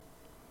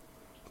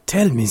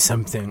Tell me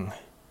something,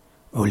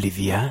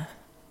 Olivia.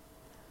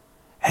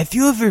 Have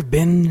you ever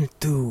been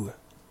to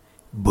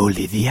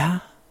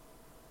Bolivia?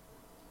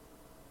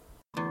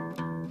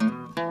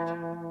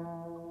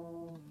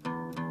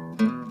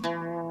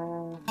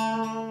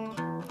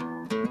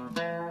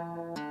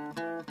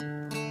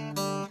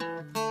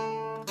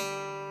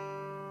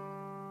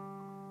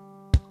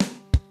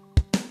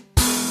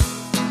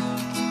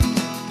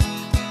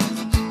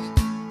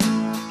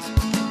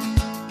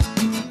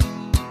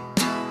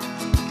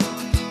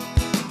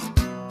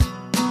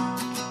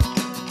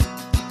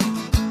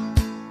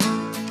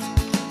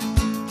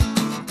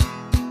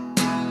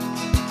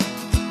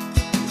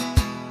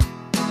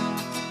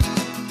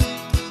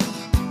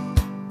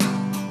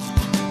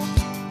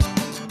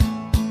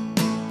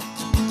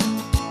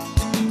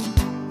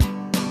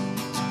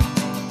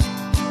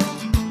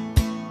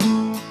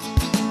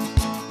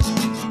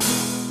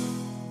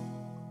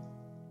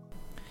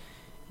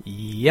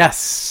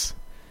 Yes,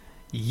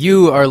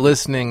 you are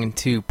listening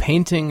to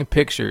Painting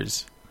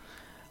Pictures.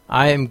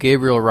 I am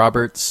Gabriel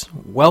Roberts.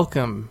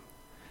 Welcome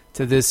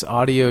to this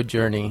audio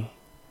journey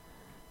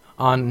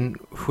on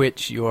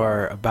which you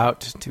are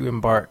about to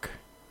embark.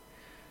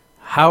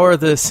 How are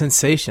the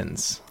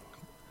sensations?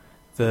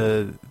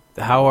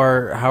 How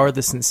are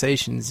the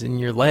sensations in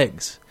your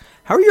legs?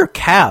 How are your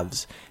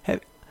calves?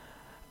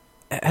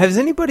 Has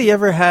anybody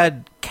ever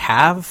had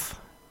calf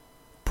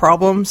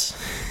problems?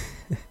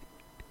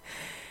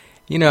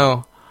 You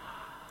know,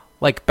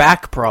 like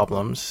back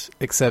problems,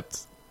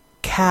 except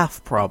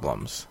calf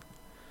problems.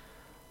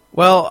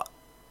 Well,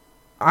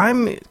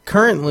 I'm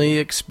currently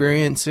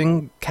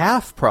experiencing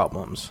calf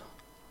problems.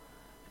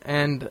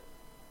 And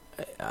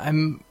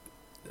I'm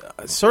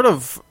sort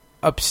of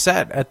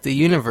upset at the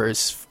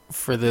universe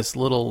for this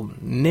little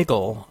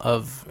niggle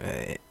of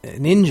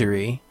an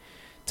injury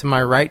to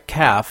my right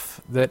calf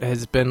that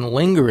has been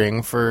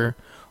lingering for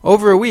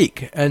over a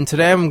week. And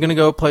today I'm going to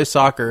go play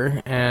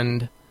soccer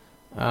and...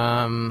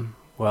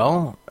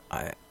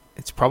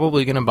 it's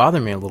probably going to bother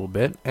me a little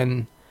bit,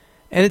 and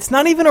it's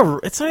not even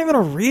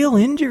a real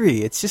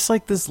injury. It's just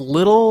like this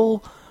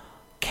little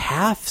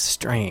calf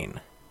strain.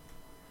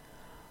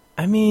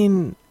 I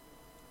mean,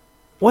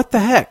 what the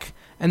heck?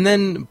 And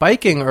then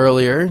biking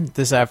earlier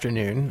this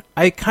afternoon,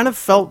 I kind of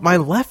felt my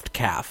left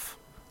calf,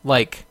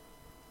 like,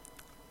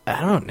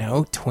 I don't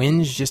know,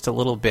 twinge just a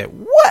little bit.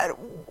 What?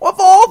 Of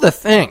all the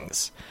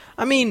things?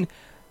 I mean,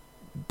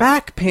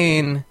 back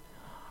pain...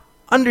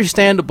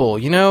 Understandable,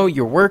 you know,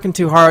 you're working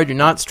too hard, you're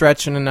not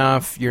stretching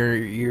enough,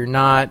 you're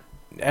not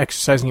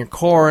exercising your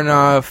core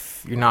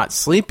enough, you're not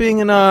sleeping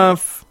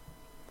enough.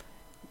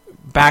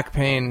 Back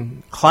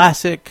pain,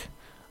 classic.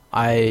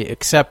 I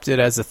accept it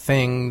as a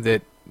thing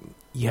that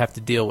you have to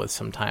deal with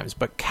sometimes.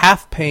 But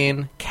calf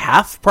pain,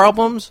 calf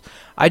problems,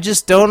 I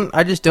just don't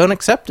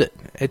accept it.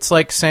 It's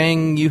like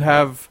saying you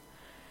have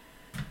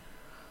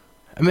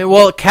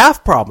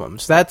calf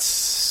problems,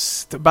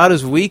 that's about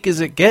as weak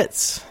as it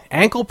gets.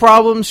 Ankle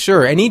problems,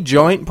 sure. Any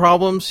joint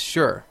problems,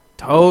 sure.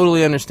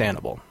 Totally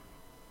understandable.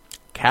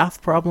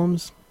 Calf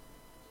problems?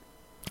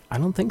 I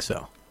don't think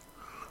so.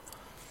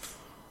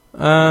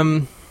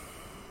 Well,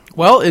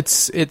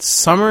 it's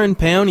summer in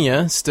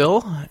Paonia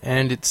still,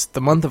 and it's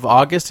the month of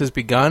August has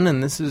begun,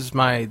 and this is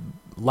my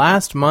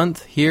last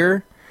month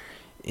here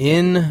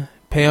in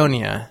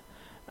Paonia.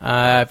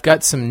 I've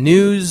got some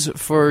news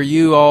for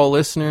you all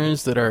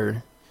listeners that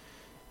are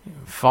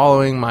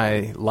following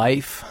my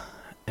life,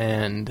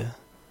 and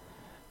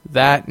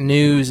that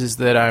news is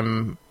that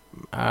I'm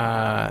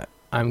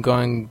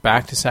going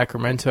back to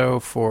Sacramento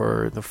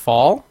for the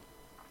fall,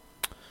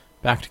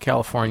 back to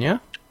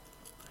California,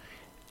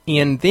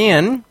 and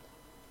then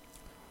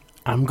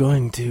I'm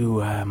going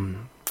to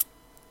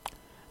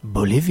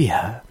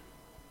Bolivia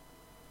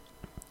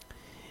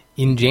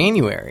in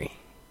January.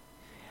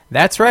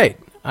 That's right.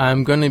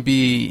 I'm going to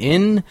be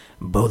in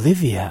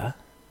Bolivia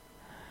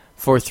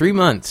for 3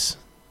 months.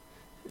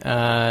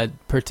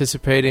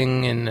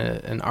 Participating in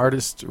an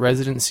artist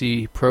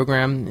residency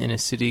program in a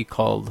city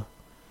called,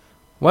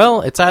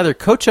 well, it's either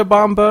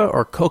Cochabamba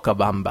or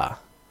Cochabamba.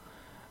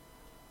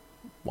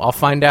 I'll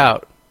find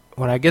out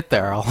when I get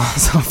there. I'll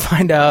also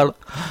find out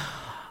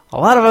a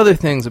lot of other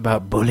things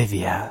about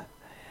Bolivia.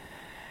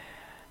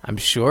 I'm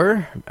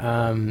sure.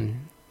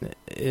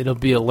 It'll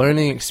be a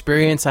learning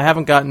experience. I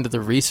haven't gotten to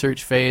the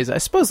research phase. I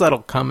suppose that'll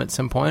come at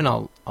some point.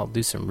 I'll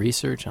do some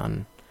research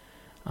on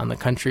the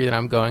country that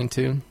I'm going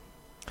to.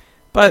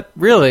 But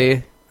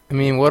really, I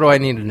mean, what do I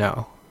need to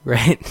know,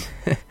 right?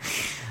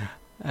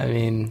 I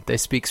mean, they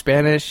speak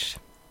Spanish.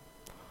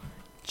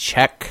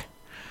 Check.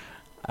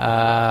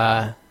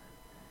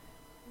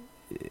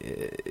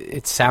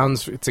 It's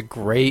a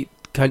great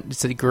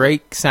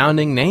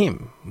sounding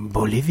name,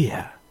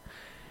 Bolivia.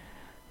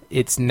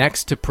 It's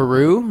next to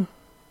Peru.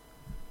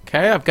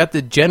 Okay, I've got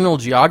the general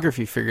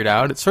geography figured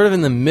out. It's sort of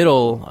in the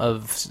middle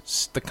of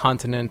the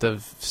continent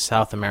of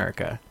South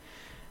America.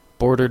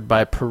 Bordered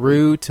by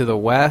Peru to the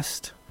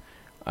west.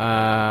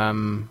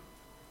 I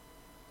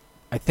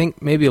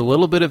think maybe a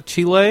little bit of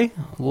Chile,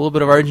 a little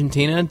bit of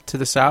Argentina to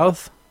the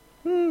south.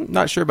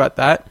 Not sure about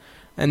that.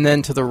 And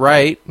then to the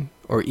right,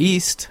 or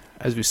east,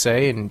 as we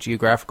say in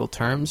geographical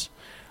terms,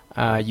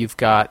 you've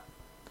got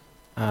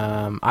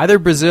either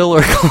Brazil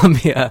or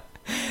Colombia.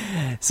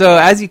 So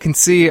as you can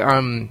see,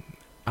 I'm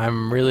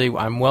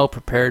well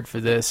prepared for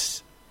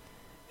this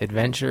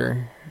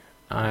adventure.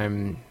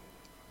 I'm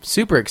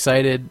super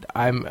excited.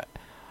 I'm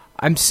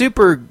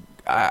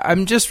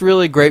just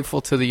really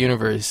grateful to the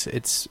universe.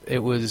 It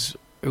was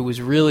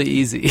really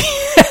easy.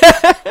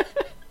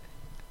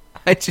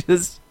 I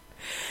just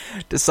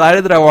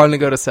decided that I wanted to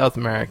go to South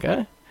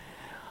America.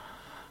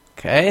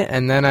 Okay,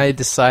 and then I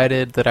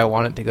decided that I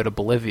wanted to go to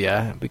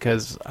Bolivia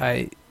because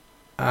I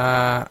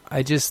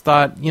just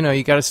thought,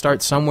 you got to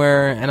start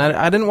somewhere, and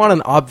I didn't want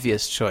an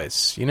obvious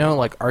choice,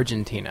 like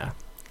Argentina.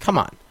 Come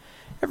on,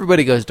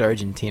 everybody goes to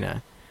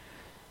Argentina.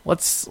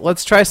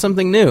 Let's try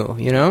something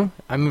new,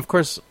 I mean, of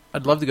course,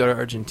 I'd love to go to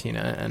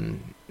Argentina,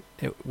 and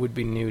it would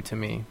be new to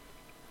me.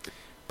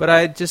 But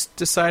I just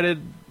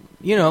decided,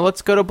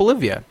 let's go to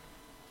Bolivia.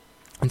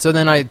 And so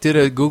then I did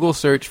a Google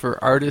search for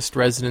artist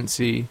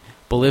residency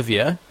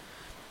Bolivia.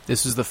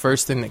 This was the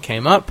first thing that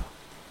came up.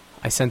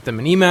 I sent them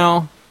an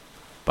email.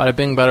 Bada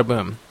bing, bada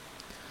boom.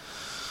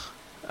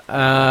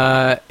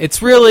 It's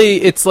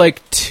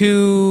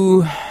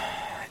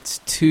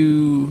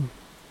too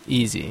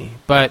easy.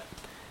 But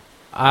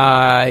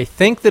I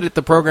think that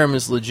the program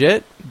is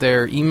legit.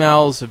 Their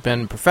emails have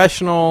been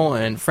professional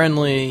and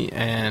friendly,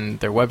 and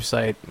their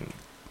website,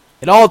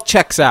 it all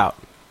checks out,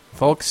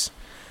 folks.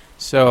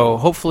 So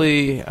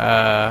hopefully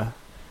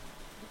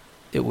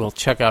it will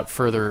check out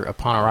further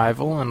upon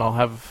arrival, and I'll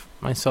have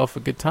myself a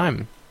good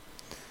time.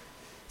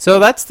 So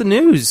that's the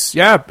news.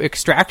 Yeah,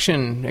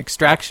 extraction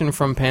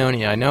from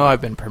Paonia. I know I've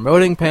been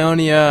promoting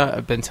Paonia.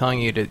 I've been telling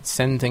you to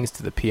send things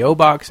to the P.O.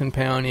 box in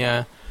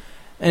Paonia.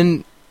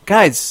 And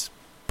guys,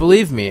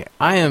 believe me,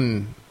 I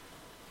am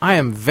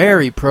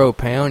very pro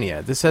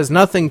Paonia. This has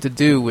nothing to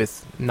do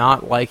with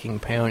not liking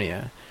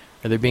Paonia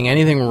or there being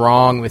anything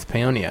wrong with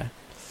Paonia.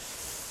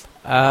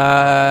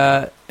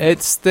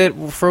 It's that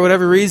for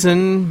whatever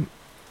reason,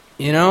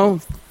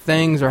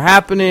 things are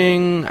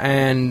happening,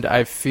 and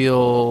I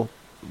feel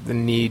the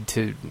need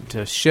to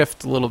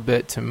shift a little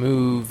bit, to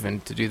move,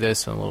 and to do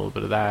this and a little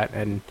bit of that.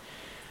 And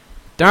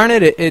darn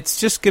it, it's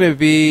just going to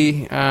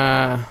be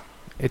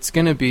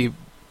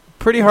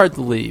pretty hard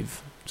to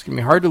leave. It's going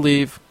to be hard to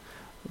leave,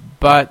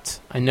 but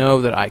I know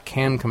that I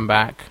can come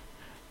back,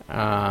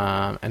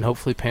 and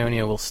hopefully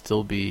Paonia will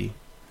still be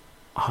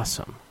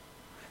awesome.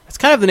 That's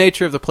kind of the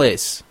nature of the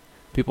place.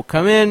 People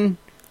come in,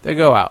 they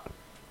go out.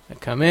 They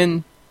come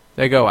in,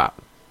 they go out.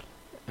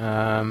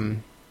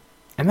 And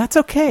that's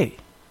okay.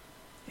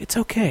 It's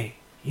okay.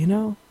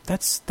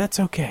 That's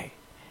okay.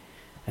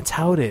 That's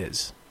how it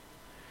is.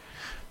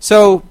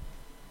 So,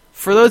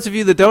 for those of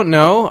you that don't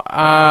know,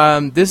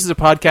 this is a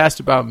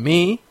podcast about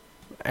me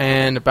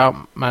and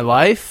about my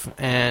life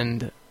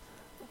and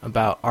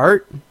about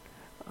art.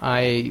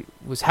 I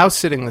was house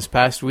sitting this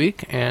past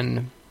week,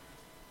 and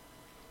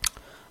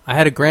I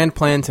had a grand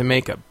plan to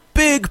make a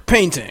big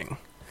painting.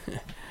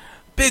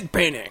 Big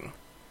painting.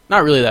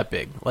 Not really that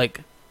big.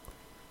 Like,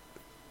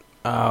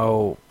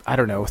 I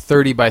don't know,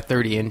 30 by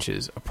 30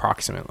 inches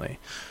approximately.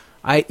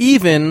 I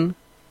even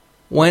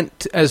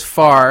went as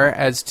far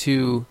as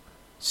to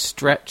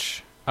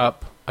stretch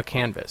up a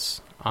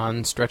canvas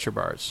on stretcher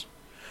bars.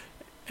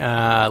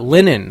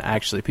 Linen,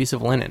 actually, piece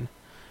of linen.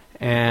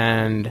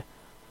 And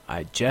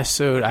I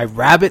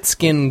rabbit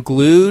skin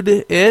glued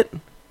it.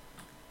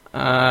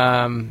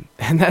 And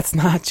that's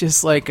not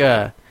just like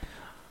a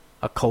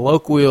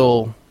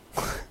colloquialism.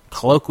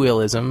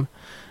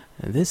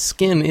 This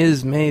glue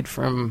is made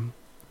from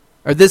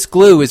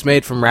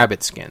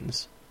rabbit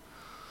skins.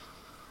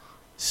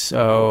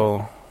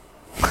 So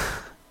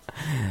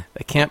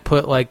they can't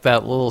put like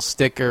that little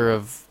sticker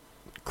of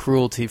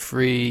cruelty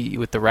free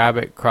with the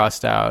rabbit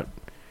crossed out.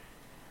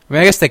 I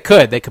mean, I guess they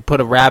could. They could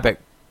put a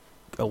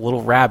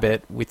little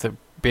rabbit with a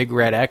big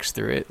red X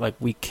through it. Like,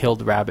 we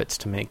killed rabbits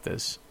to make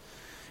this.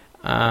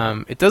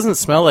 It doesn't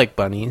smell like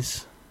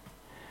bunnies.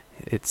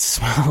 It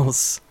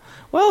smells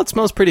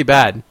pretty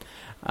bad.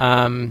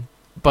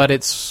 But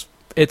it's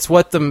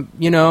what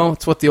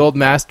it's what the old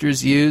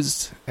masters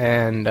used,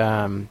 and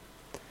I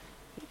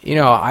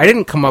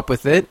didn't come up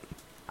with it.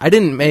 I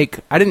didn't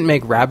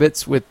make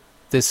rabbits with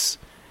this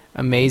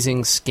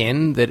amazing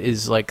skin that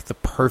is like the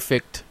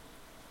perfect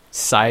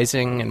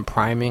sizing and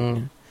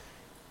priming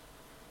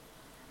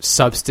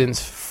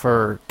substance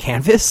for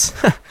canvas.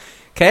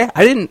 Okay?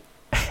 I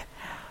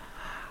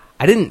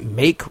didn't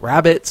make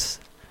rabbits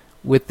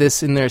with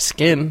this in their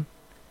skin.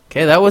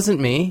 Okay, that wasn't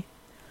me.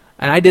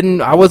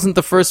 And I wasn't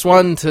the first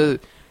one to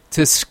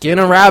skin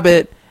a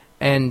rabbit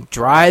and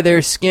dry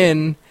their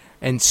skin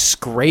and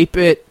scrape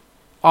it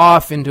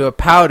off into a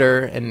powder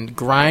and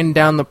grind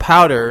down the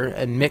powder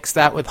and mix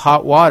that with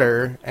hot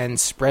water and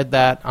spread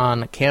that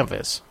on a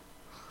canvas.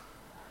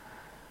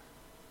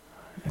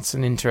 It's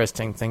an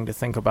interesting thing to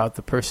think about,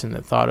 the person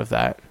that thought of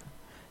that.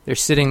 They're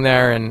sitting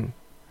there, and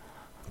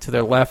to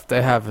their left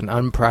they have an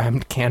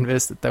unprimed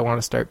canvas that they want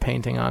to start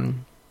painting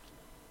on.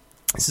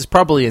 This is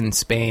probably in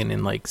Spain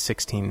in like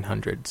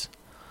 1600s.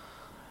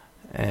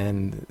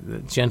 And the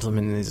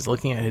gentleman is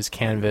looking at his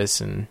canvas,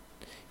 and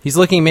he's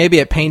looking maybe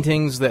at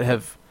paintings that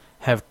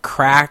have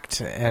cracked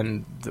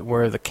and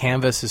where the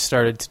canvas has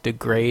started to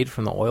degrade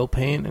from the oil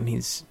paint, and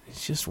he's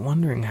just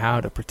wondering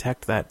how to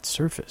protect that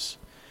surface.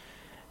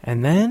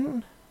 And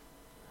then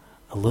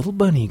a little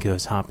bunny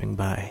goes hopping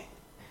by,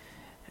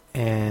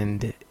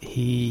 and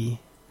he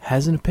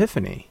has an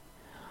epiphany.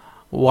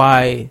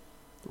 Why,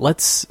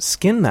 let's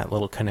skin that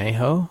little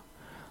conejo.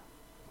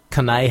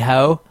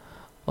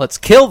 Let's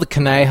kill the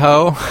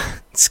conejo,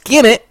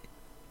 skin it,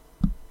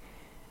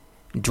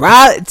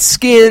 dry its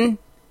skin,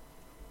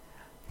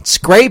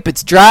 scrape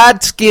its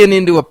dried skin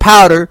into a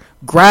powder,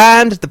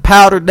 grind the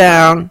powder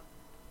down,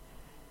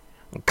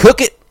 cook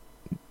it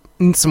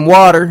in some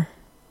water,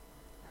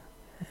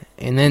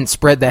 and then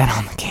spread that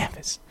on the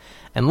canvas.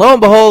 And lo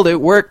and behold, it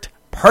worked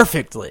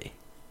perfectly.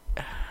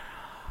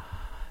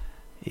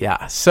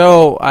 Yeah,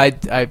 so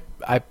I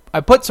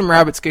put some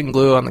rabbit skin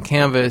glue on the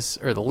canvas,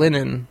 or the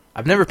linen.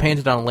 I've never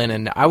painted on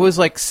linen. I was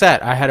like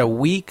set. I had a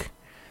week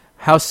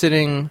house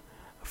sitting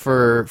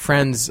for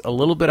friends a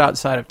little bit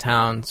outside of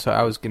town, so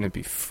I was going to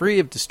be free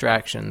of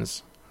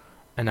distractions,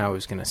 and I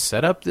was going to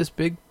set up this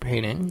big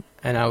painting,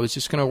 and I was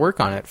just going to work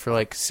on it for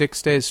like 6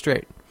 days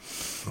straight.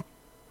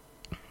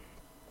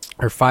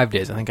 Or 5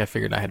 days. I think I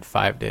figured I had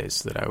 5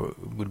 days that I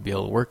would be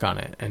able to work on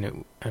it, and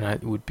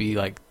it would be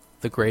like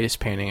the greatest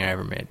painting I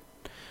ever made.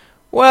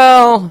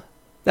 Well,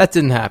 that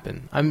didn't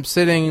happen. I'm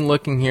sitting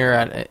looking here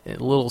at a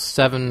little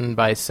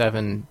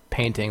 7x7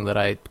 painting that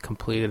I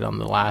completed on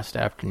the last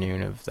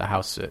afternoon of the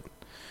house sit.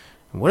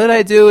 And what did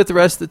I do with the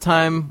rest of the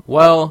time?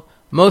 Well,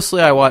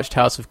 mostly I watched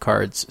House of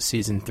Cards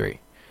Season 3.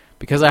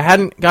 Because I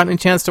hadn't gotten a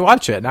chance to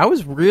watch it. And I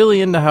was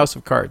really into House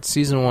of Cards,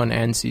 Season 1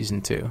 and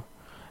Season 2.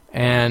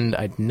 And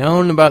I'd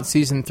known about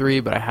Season 3,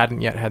 but I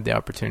hadn't yet had the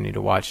opportunity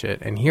to watch it.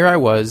 And here I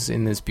was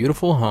in this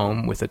beautiful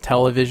home with a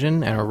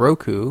television and a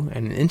Roku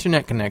and an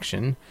internet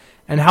connection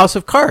and House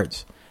of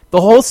Cards.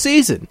 The whole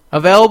season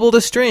available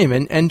to stream,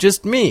 and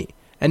just me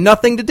and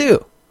nothing to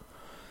do.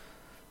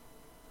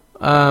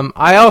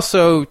 I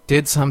also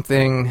did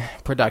something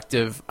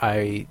productive.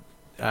 I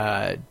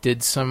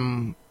did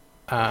some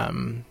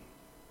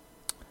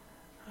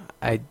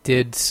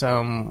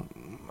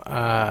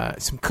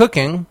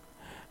cooking.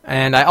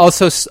 And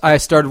I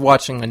started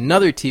watching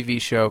another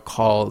TV show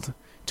called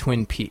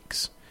Twin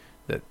Peaks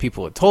that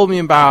people had told me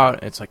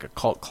about. It's like a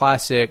cult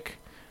classic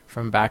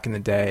from back in the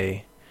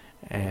day.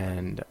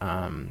 And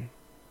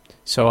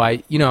so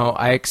I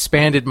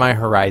expanded my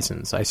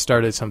horizons. I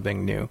started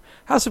something new.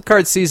 House of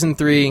Cards Season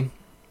 3,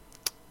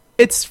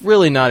 it's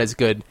really not as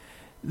good.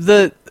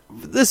 The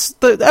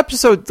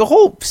episode, the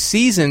whole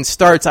season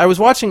starts. I was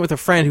watching with a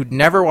friend who'd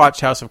never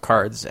watched House of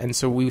Cards, and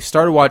so we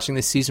started watching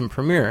the season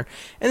premiere.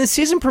 And the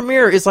season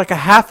premiere is like a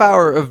half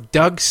hour of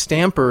Doug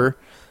Stamper,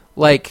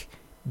 like,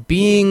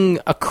 being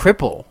a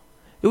cripple.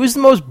 It was the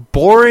most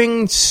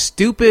boring,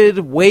 stupid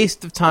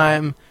waste of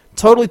time.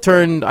 Totally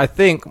turned, I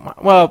think,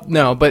 well,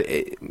 no, but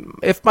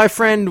if my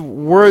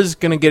friend was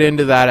going to get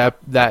into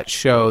that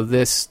show,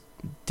 this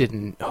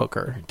didn't hook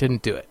her.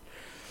 Didn't do it.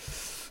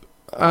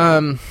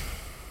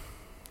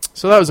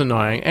 So that was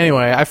annoying.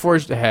 Anyway, I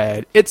forged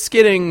ahead. It's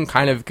getting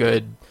kind of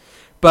good,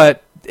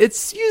 but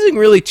it's using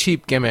really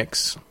cheap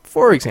gimmicks.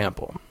 For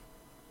example,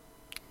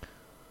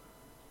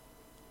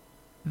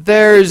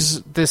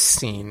 there's this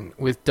scene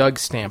with Doug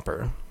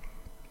Stamper,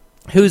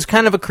 who's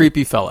kind of a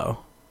creepy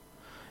fellow,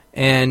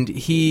 and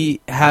he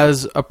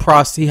hires a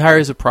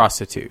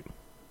prostitute.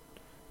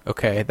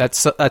 Okay,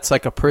 that's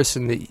like a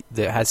person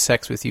that has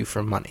sex with you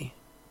for money.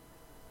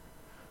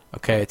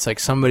 Okay, it's like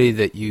somebody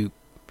that you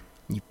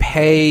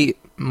pay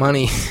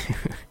money.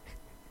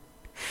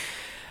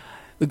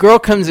 The girl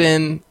comes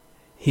in.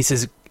 He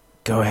says,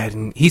 "Go ahead,"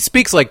 and he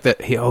speaks like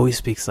that. He always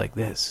speaks like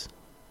this.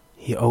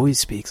 He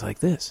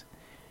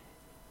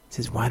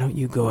says, "Why don't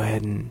you go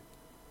ahead and?"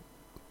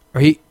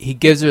 Or he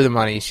gives her the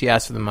money. She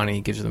asks for the money.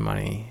 He gives her the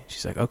money.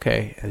 She's like,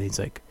 "Okay," and he's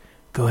like,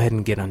 "Go ahead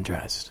and get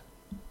undressed."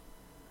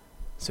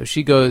 So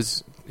she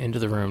goes into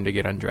the room to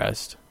get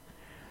undressed,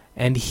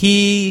 and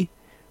he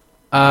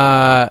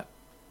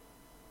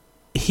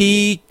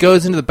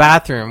goes into the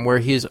bathroom where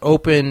he has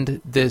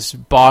opened this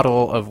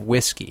bottle of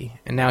whiskey.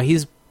 And now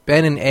he's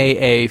been in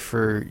AA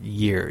for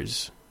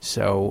years.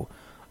 So,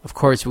 of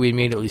course, we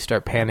immediately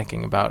start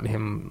panicking about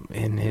him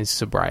in his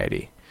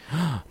sobriety.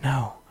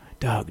 No,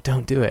 Doug,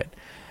 don't do it.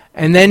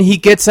 And then he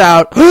gets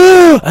out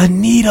a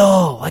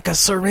needle, like a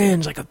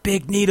syringe, like a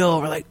big needle.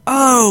 We're like,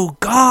 oh,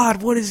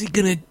 God, what is he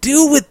going to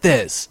do with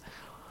this?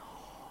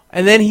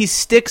 And then he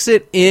sticks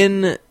it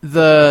in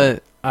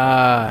the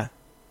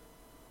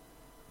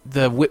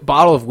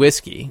bottle of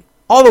whiskey.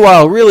 All the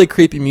while, really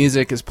creepy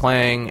music is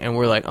playing, and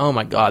we're like, oh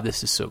my God,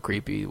 this is so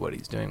creepy what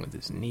he's doing with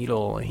this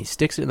needle. And he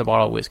sticks it in the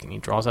bottle of whiskey, and he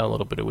draws out a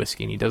little bit of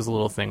whiskey, and he does a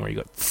little thing where you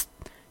go, tss,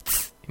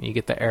 tss, and you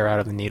get the air out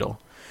of the needle.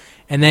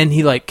 And then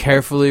he like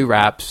carefully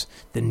wraps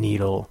the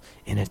needle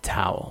in a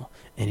towel,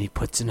 and he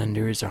puts it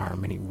under his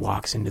arm, and he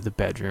walks into the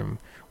bedroom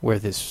where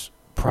this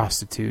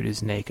prostitute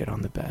is naked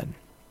on the bed.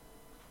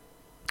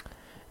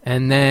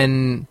 And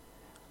then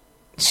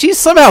she's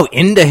somehow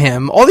into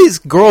him. All these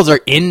girls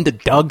are into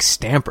Doug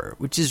Stamper,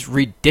 which is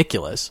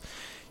ridiculous.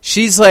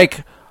 She's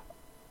like,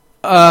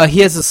 he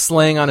has a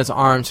sling on his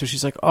arm, so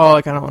she's like, oh,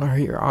 like, I don't want to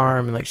hurt your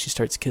arm, and like she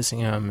starts kissing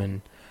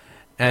him,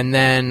 and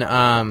then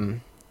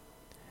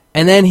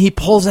he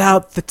pulls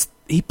out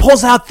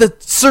the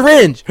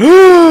syringe,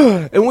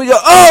 and we go,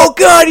 oh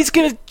god, he's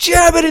gonna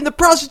jab it in the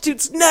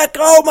prostitute's neck,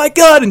 oh my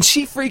god, and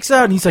she freaks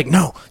out, and he's like,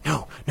 no,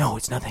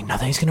 it's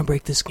nothing's gonna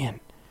break the skin,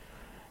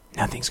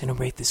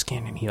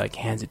 and he like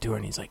hands it to her,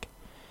 and he's like,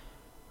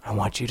 I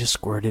want you to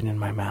squirt it in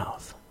my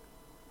mouth.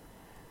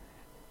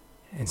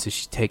 And so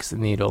she takes the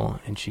needle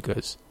and she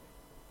goes,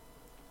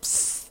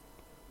 psst,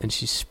 and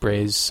she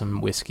sprays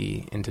some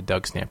whiskey into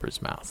Doug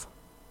Stamper's mouth.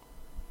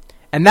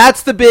 And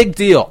that's the big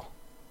deal.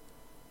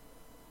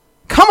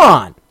 Come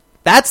on.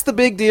 That's the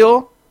big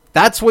deal.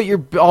 That's what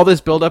all this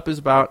buildup is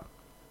about.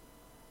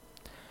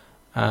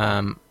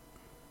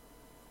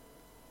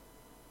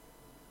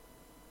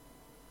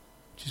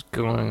 Just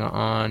going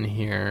on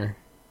here.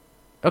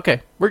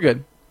 Okay, we're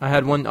good. I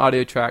had one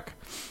audio track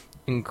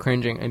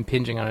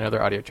impinging on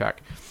another audio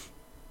track.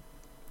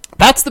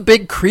 That's the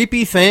big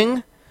creepy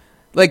thing.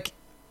 Like,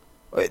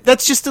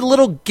 that's just a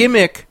little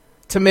gimmick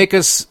to make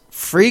us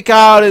freak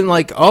out and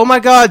like, oh my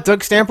god,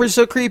 Doug Stamper's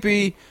so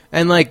creepy.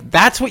 And like,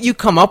 that's what you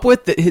come up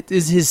with, that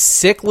is his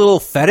sick little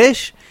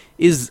fetish,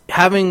 is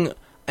having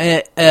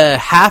a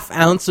half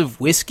ounce of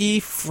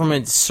whiskey from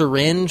a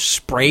syringe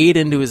sprayed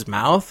into his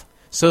mouth.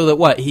 So that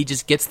what? He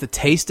just gets the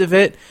taste of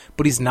it,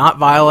 but he's not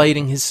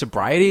violating his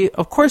sobriety?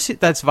 Of course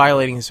that's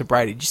violating his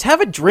sobriety. Just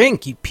have a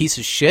drink, you piece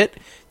of shit.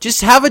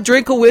 Just have a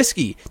drink of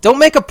whiskey. Don't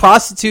make a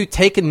prostitute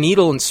take a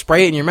needle and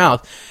spray it in your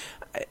mouth.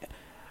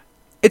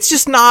 It's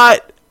just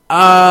not...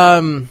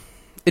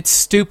 it's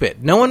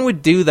stupid. No one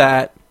would do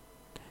that.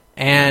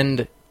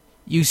 And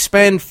you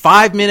spend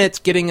 5 minutes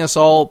getting us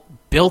all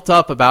built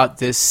up about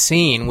this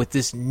scene with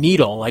this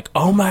needle. Like,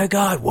 oh my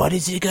god, what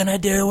is he gonna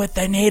do with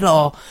the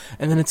needle?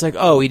 And then it's like,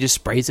 oh, he just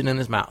sprays it in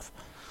his mouth.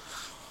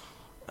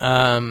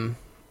 I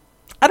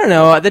don't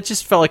know. That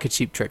just felt like a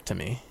cheap trick to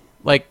me.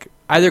 Like,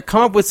 either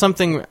come up with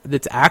something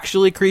that's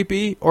actually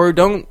creepy, or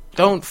don't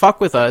fuck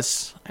with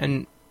us.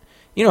 And,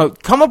 you know,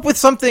 come up with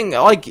something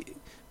like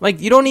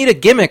you don't need a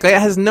gimmick.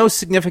 That has no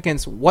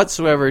significance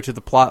whatsoever to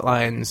the plot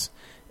lines.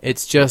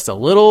 It's just a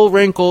little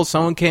wrinkle.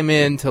 Someone came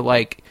in to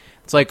like...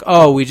 It's like,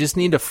 oh, we just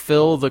need to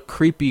fill the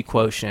creepy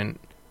quotient.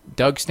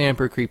 Doug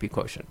Stamper creepy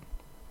quotient.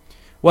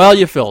 Well,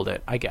 you filled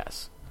it, I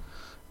guess.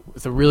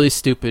 With a really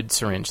stupid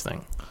syringe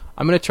thing.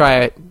 I'm going to try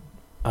it.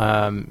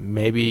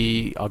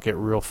 Maybe I'll get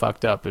real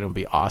fucked up and it'll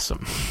be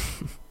awesome.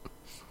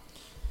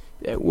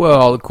 Well,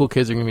 all the cool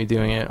kids are going to be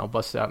doing it. I'll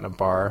bust it out in a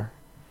bar.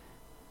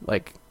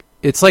 Like,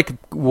 it's like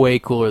way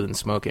cooler than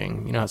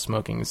smoking. You know how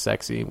smoking is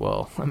sexy?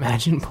 Well,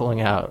 imagine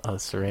pulling out a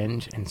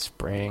syringe and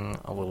spraying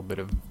a little bit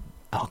of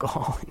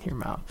alcohol in your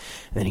mouth.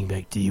 And then you can be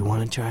like, do you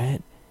want to try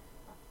it?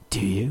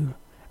 Do you?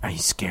 Are you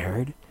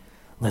scared?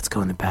 Let's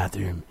go in the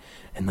bathroom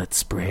and let's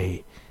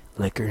spray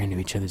liquor into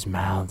each other's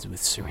mouths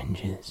with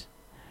syringes.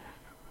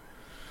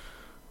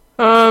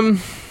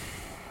 I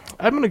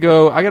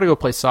gotta go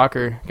play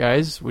soccer,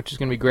 guys, which is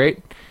gonna be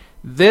great.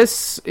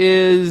 This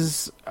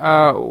is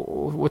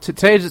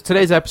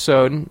today's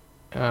episode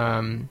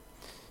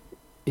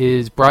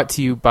is brought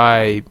to you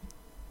by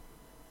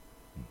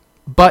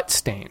butt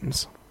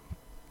stains.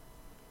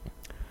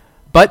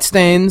 Butt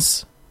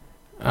stains,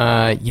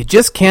 you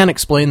just can't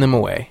explain them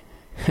away.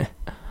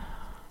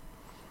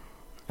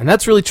 And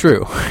that's really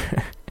true.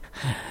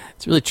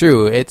 It's really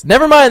true. It's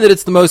never mind that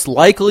it's the most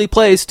likely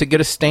place to get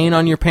a stain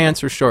on your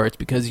pants or shorts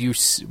because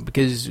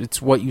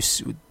it's what you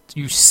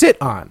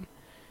sit on.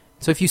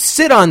 So if you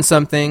sit on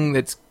something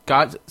that's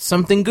got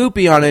something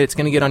goopy on it, it's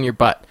going to get on your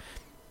butt.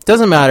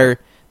 Doesn't matter.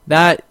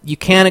 That you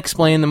can't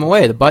explain them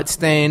away. The butt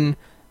stain,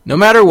 no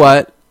matter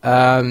what,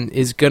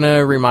 is going to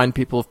remind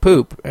people of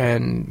poop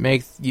and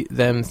make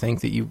them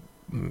think that you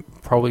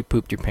probably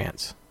pooped your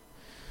pants.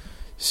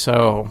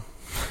 So,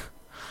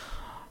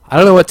 I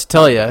don't know what to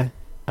tell you.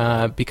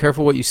 Be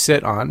careful what you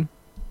sit on,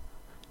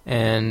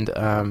 and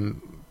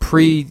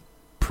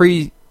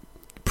pre-treat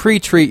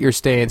your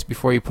stains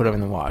before you put them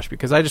in the wash.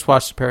 Because I just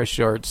washed a pair of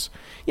shorts.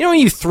 You know when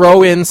you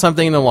throw in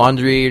something in the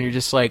laundry and you're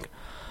just like,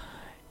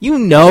 you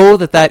know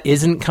that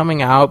isn't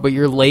coming out, but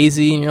you're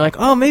lazy and you're like,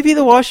 oh, maybe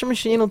the washing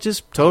machine will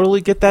just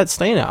totally get that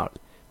stain out.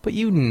 But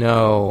you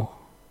know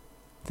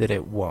that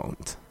it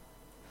won't.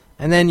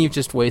 And then you've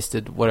just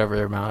wasted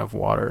whatever amount of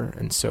water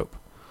and soap.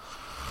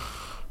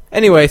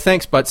 Anyway,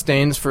 thanks, Butt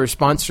Stains, for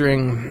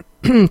sponsoring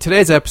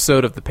today's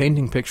episode of the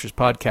Painting Pictures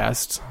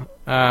podcast.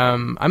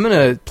 I'm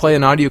going to play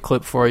an audio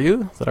clip for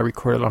you that I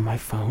recorded on my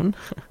phone.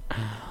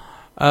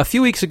 A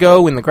few weeks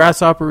ago when the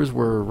grasshoppers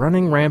were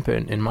running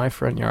rampant in my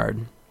front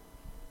yard.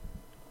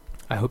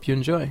 I hope you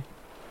enjoy.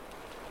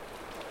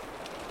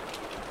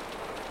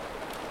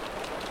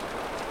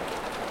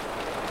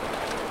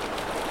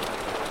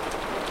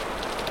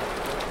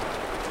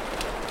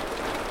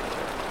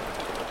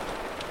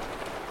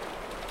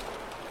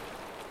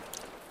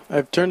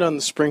 I've turned on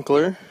the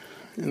sprinkler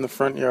in the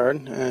front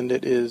yard, and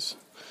it is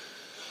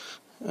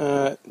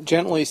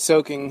Gently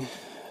soaking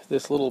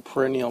this little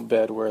perennial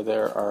bed where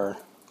there are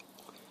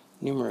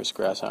numerous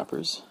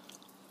grasshoppers.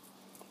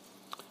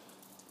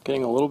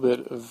 Getting a little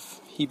bit of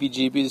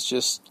heebie-jeebies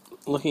just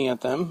looking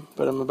at them,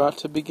 but I'm about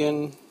to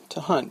begin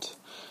to hunt.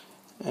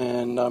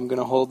 And I'm going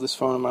to hold this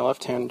phone in my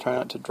left hand and try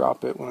not to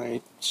drop it when I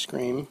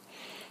scream.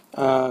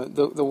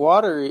 The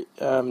water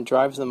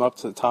drives them up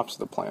to the tops of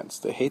the plants.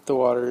 They hate the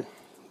water,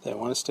 they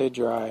want to stay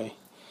dry,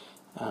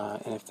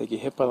 and if they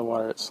get hit by the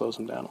water, it slows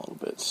them down a little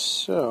bit.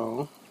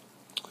 So,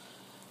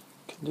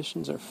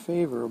 conditions are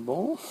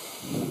favorable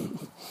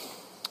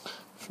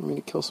for me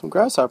to kill some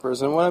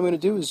grasshoppers. And what I'm going to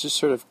do is just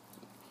sort of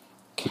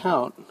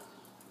count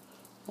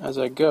as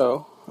I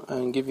go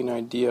and give you an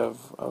idea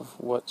of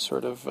what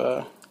sort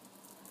of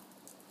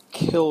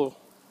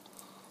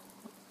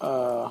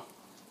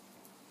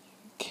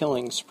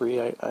killing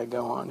spree I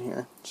go on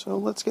here. So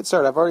let's get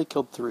started. I've already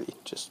killed 3,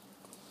 just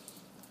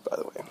by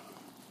the way.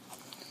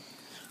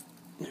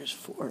 There's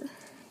 4.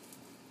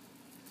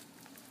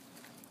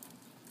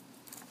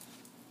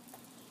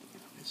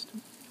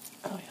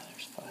 Oh yeah,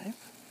 there's 5.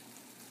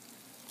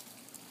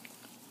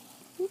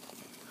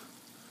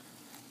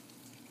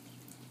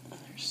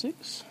 There's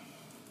 6.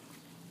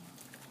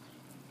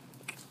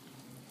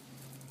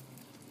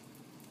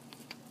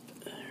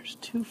 There's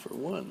 2 for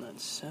 1.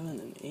 That's 7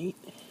 and 8.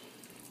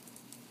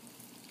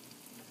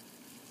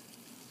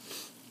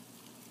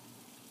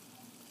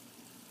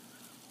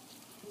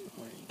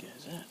 Where are you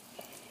guys at?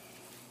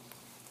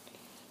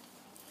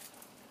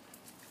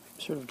 I'm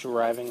sort of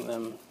driving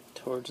them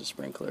towards the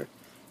sprinkler.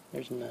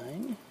 There's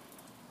 9.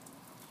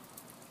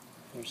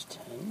 There's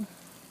 10.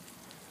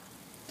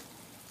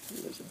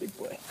 Ooh, there's a big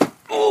boy.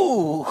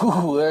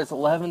 Ooh, there's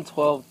 11,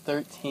 12,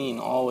 13,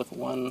 all with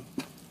one.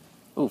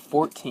 Ooh,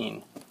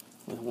 14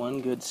 with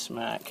one good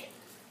smack.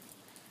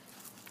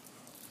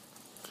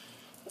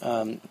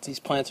 These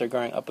plants are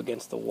growing up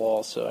against the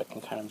wall, so I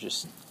can kind of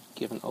just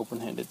give an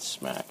open-handed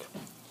smack.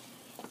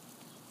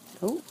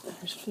 Oh,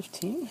 there's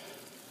 15.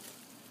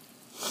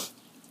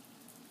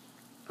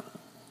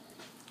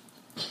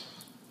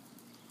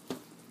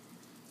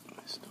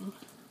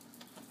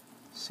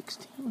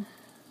 16.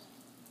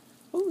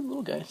 Oh,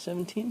 little guy,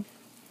 17.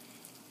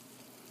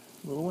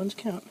 Little ones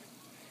count.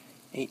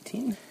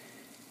 18.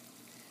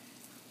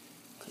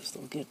 Because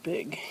they'll get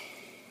big.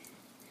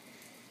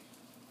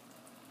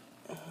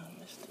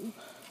 Missed him.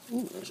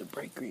 Ooh, there's a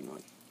bright green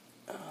one.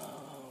 Oh,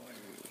 where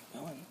are we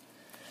going?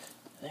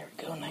 There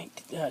we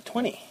go,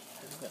 20. I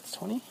think that's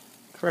 20.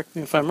 Correct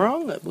me if I'm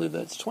wrong, I believe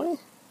that's 20.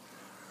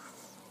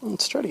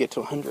 Let's try to get to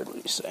 100, what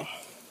do you say?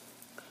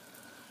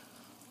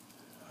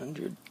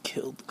 100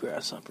 killed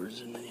grasshoppers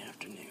in the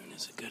afternoon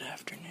is a good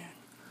afternoon.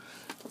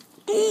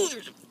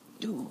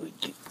 Ooh,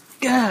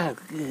 God.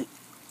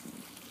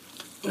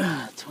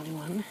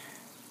 21.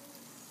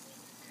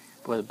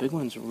 Boy, the big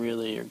ones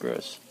really are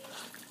gross.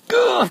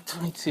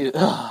 22.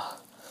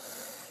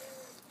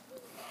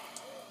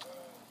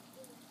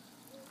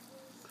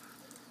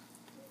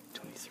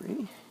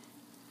 23.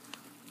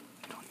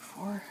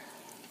 24.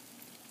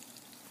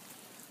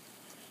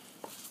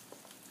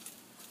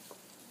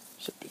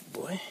 It's a big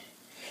boy.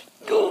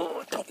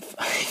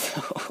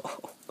 25.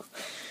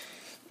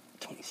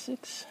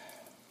 26.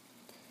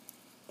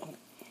 Oh.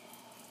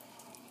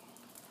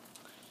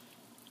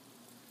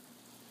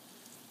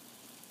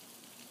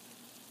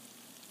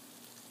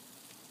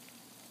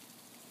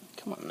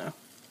 Come on now.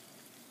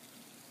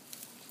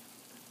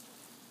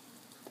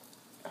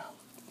 Oh,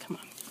 come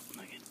on.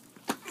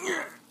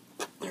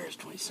 There's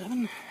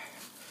 27.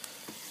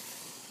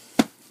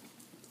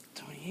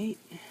 28.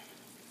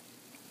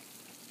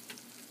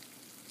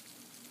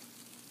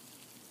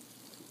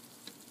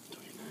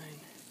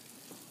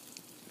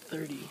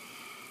 30.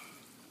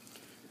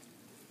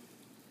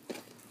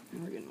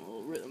 And we're getting a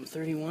little rhythm.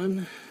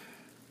 31.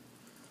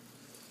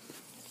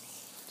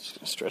 Just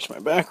gonna stretch my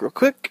back real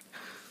quick.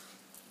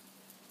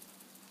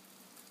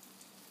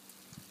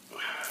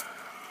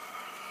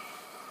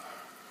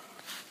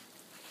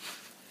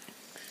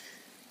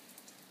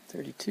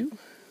 32.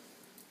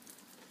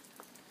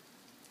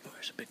 Oh,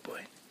 there's a big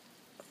boy.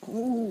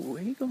 Oh,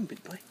 where you going,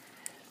 big boy?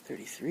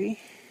 33.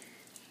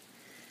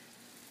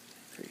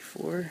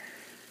 34.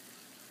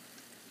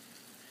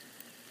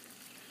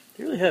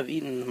 They really have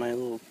eaten my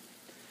little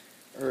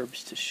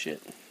herbs to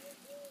shit.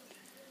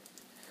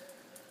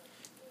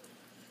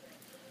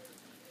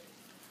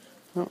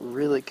 I don't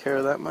really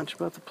care that much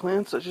about the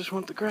plants. I just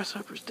want the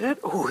grasshoppers dead.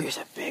 Oh, here's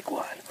a big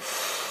one.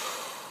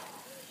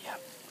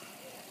 Yep.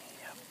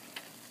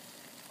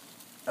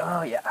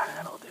 Oh, yeah,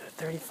 that'll do it.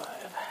 35.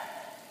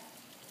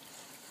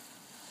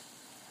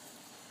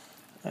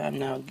 I'm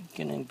now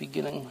going to be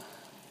getting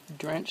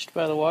drenched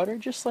by the water,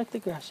 just like the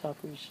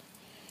grasshoppers.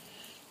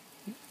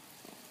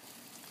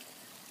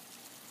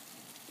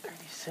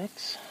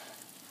 36.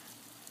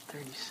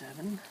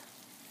 37.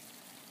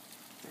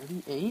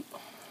 38.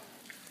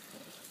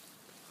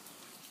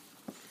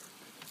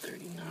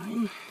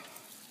 39.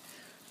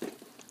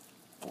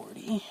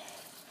 40.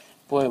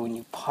 Boy, when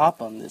you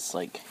pop on this,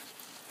 like,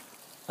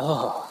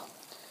 oh,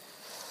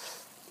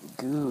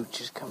 goo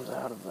just comes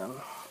out of them.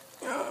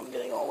 Oh, I'm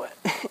getting all wet.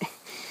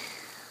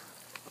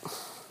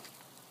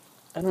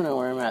 I don't know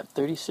where I'm at.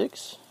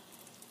 36?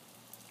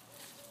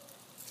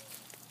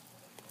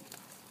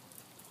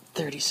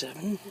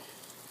 37?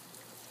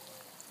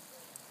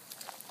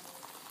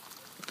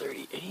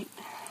 38?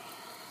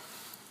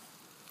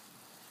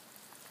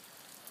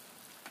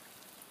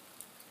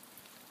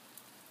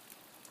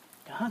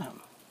 Got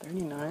him.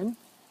 39?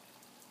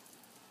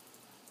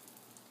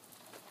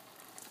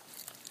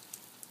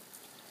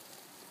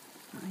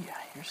 Oh yeah,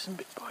 here's some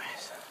big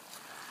boys.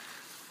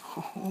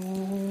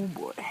 Oh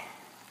boy.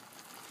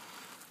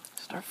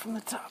 Start from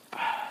the top.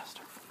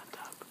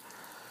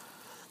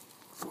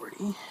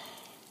 40.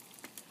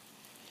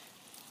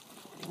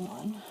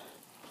 41.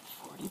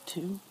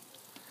 42.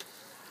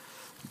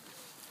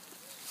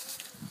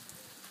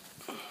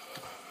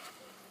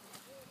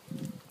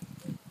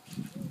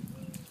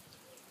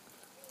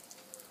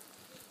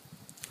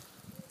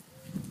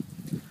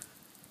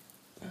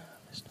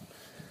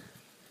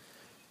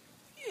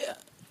 Yeah.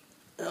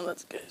 Now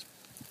that guy's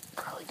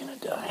probably gonna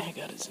die. I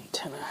got his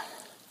antenna.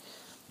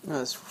 No,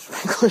 this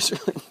sprinkler's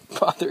really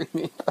bothering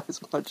me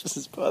as much as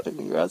it's bothering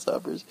the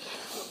grasshoppers.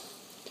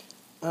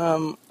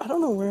 I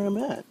don't know where I'm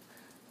at.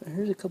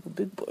 Here's a couple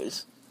big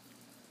boys.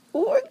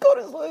 Oh, I got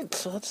his leg.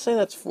 So let's say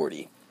that's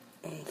 40.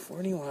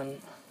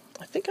 41.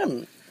 I think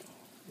I'm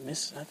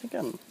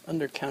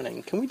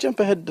undercounting. Can we jump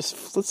ahead?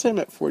 Let's say I'm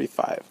at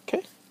 45,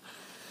 okay?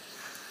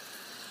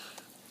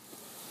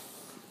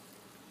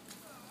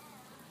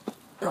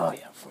 Oh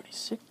yeah,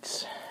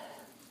 46.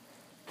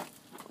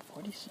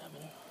 47.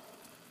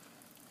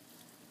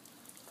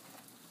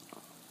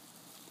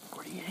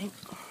 48.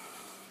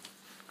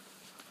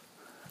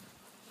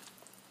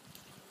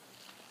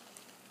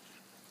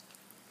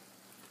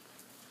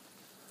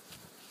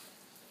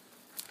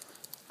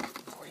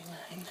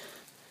 49.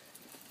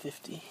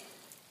 50.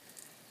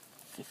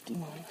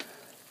 51.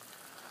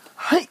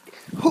 Hi!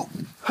 Oh!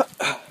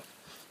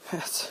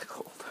 That's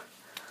cold.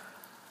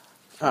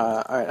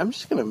 Alright, I'm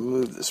just going to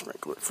move the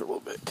sprinkler for a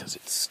little bit because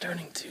it's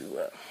starting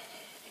to,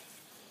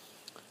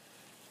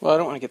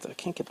 well, I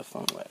can't get the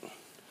phone wet.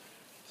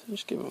 So I'm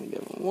just give him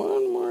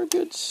one more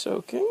good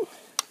soaking.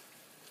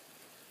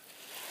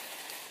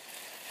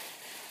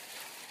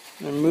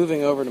 And I'm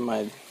moving over to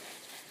my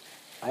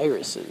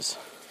irises.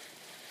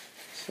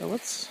 So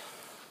let's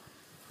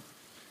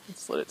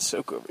let it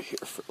soak over here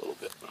for a little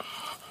bit.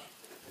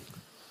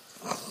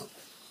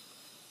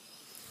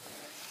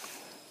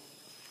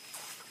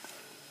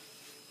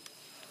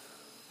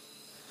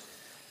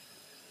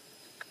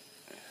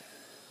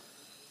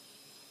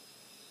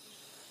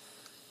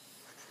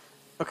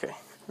 Okay,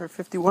 we're at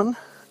 51,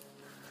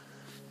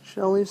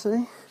 shall we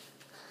say?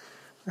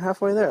 We're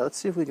halfway there. Let's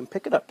see if we can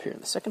pick it up here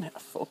in the second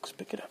half, folks.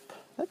 Pick it up.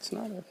 That's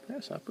not a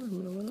grasshopper.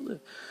 I'm going to let it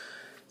live.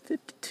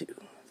 52,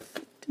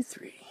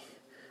 53,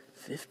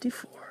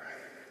 54,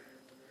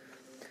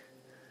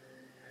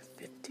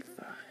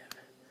 55,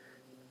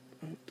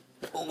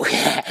 oh,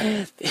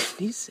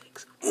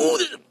 56. Oh,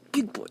 there's a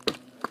big boy.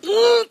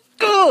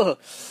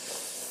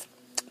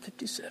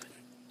 57.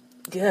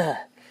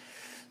 Yeah.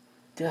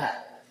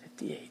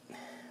 58.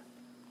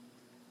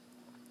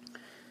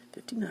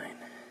 59.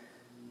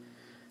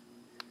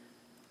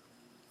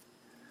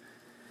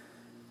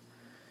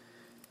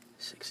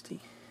 60.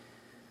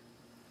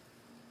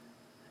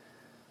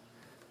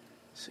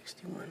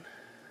 61.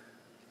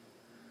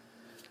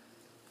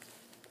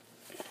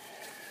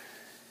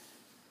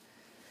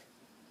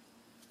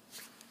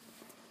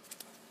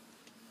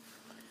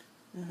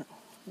 'No,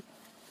 you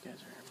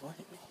guys are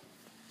avoiding me.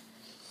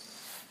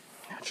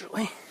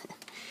 Naturally.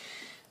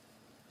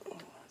 Oh,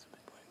 that's a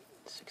big one.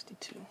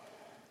 62.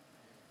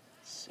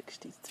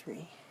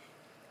 63.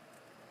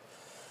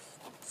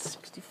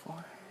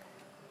 64.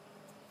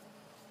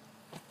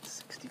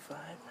 65.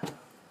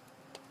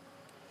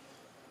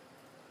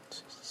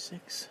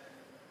 66.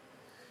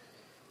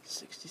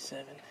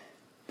 67.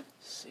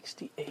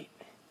 68.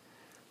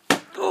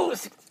 Oh,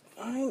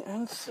 69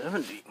 and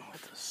 70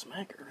 with a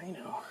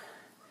smackerino.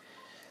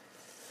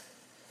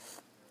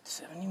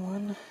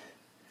 71.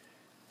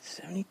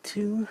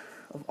 72.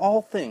 Of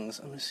all things,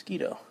 a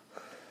mosquito.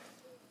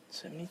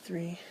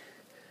 73.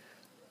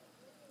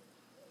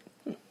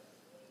 I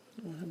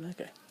don't have that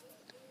guy.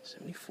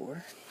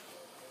 74.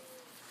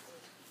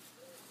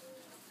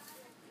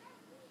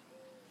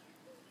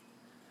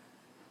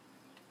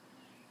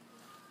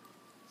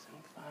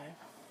 75.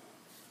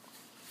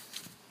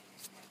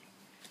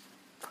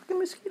 Fucking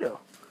mosquito.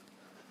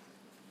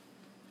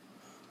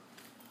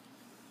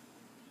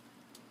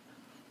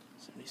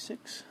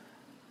 76.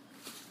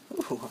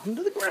 Ooh,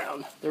 under the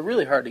ground. They're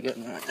really hard to get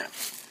in right now.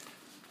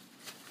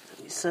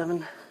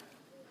 77.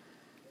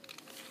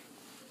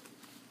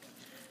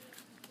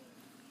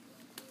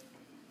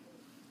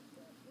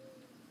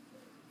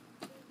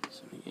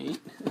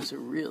 78. That's a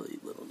really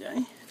little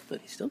guy,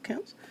 but he still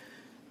counts.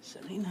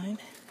 79.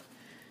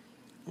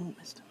 Oh,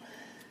 missed him.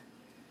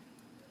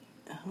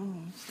 Oh,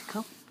 missed a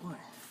couple. Boy. All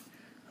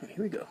right,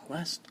 here we go.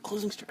 Last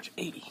closing stretch.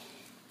 80.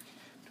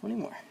 20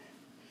 more.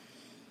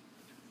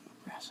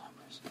 Grasshopper.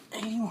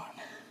 81.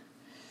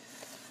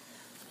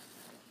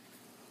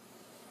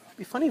 It'd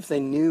be funny if they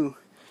knew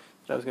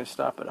that I was going to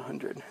stop at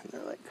 100. And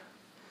they're like,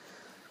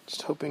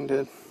 just hoping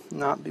to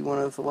not be one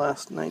of the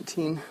last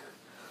 19.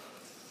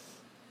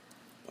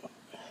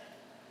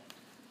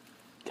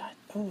 God,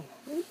 oh,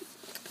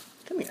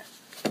 come here.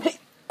 Hey!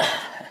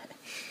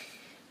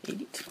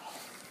 82.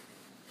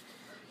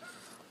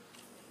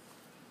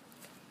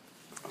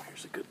 Oh,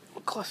 here's a good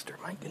little cluster,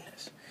 my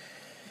goodness.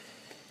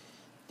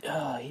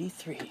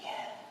 83.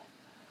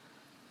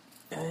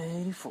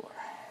 84.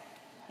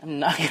 I'm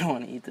not going to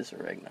want to eat this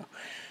oregano.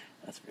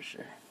 That's for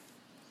sure.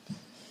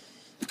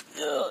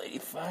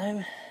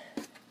 85.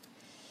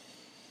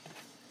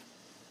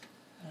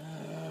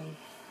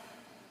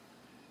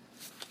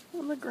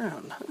 On the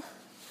ground.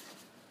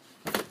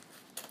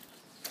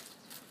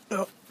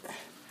 Oh.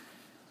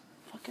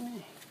 Fucking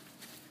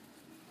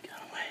A.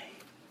 Got away.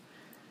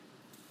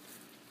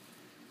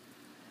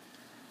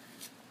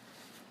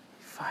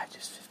 85,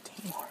 just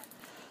 15 more.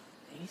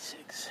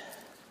 86.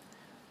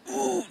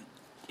 Ooh,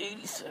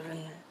 87.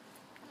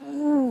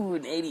 Ooh,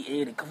 and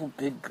 88. A couple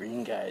big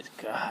green guys.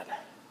 God.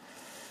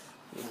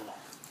 Ooh.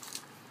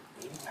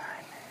 89.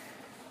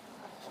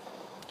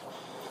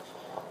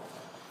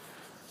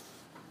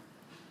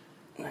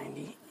 90.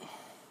 91.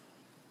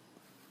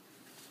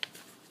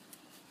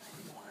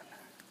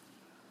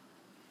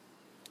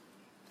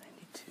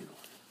 92.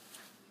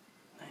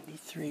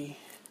 93.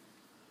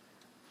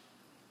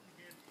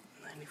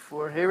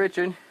 94. Hey,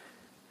 Richard.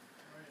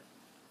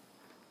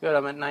 Good,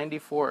 I'm at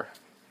 94.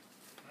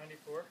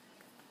 94?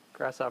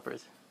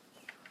 Grasshoppers.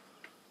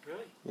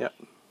 Really? Yep.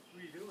 What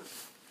are you doing?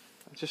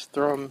 I just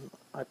throw them.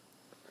 I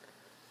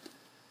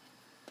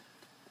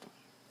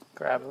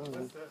grab them.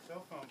 What's that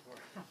cell phone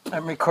for?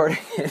 I'm recording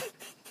it.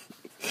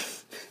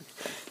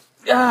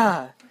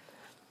 Ah!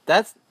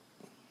 I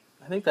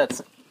think that's...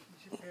 You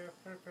should put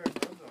a pair of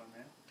gloves on,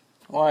 man.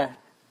 Why?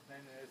 Then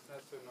it's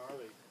not so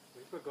gnarly.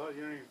 You put gloves,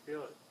 you don't even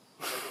feel it.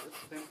 Like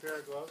a thin pair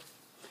of gloves.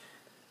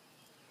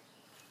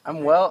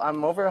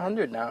 I'm over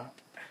 100 now.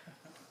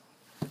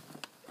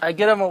 I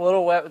get them a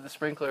little wet with the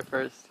sprinkler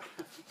first.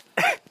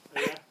 Oh,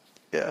 yeah?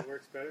 Yeah. It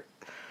works better?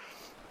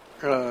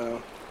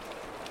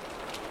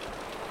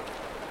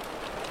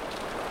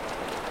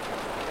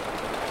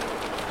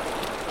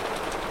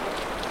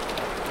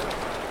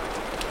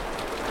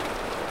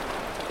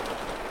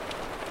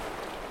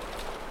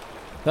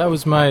 That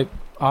was my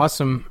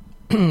awesome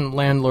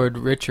landlord,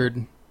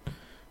 Richard,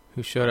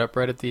 who showed up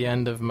right at the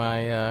end of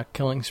my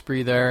killing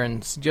spree there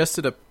and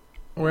suggested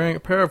wearing a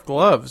pair of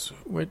gloves,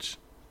 which,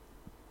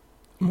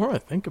 the more I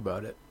think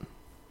about it,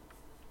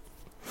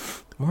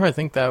 the more I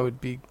think that would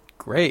be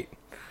great.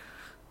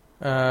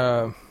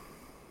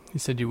 He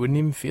said you wouldn't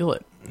even feel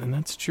it, and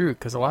that's true,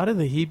 because a lot of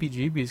the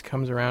heebie-jeebies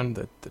comes around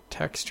the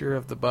texture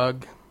of the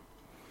bug,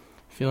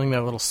 feeling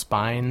their little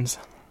spines,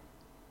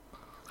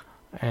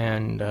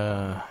 and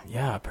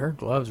yeah, a pair of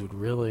gloves would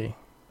really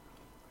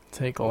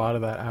take a lot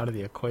of that out of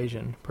the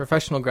equation.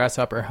 Professional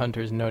grasshopper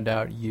hunters no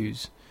doubt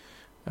use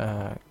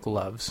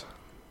gloves.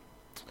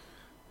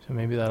 So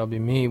maybe that'll be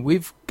me.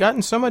 We've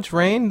gotten so much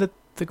rain that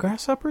the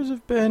grasshoppers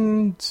have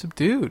been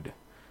subdued.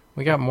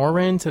 We got more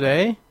rain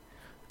today.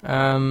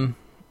 I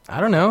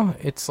don't know.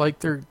 It's like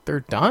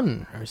they're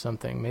done or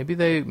something. Maybe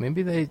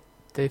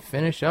they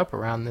finish up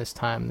around this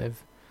time.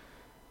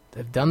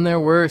 They've done their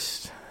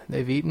worst.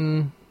 They've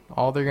eaten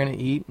all they're going to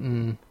eat,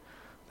 and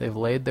they've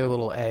laid their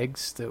little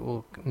eggs that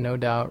will no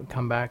doubt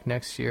come back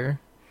next year.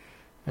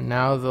 And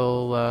now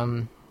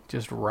they'll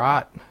just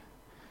rot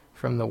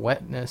from the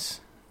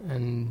wetness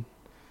and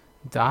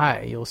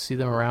die. You'll see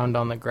them around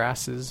on the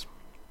grasses,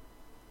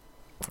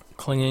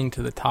 clinging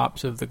to the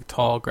tops of the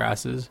tall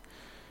grasses.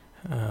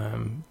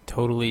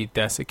 Totally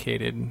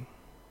desiccated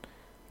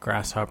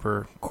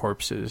grasshopper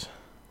corpses.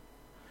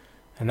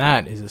 And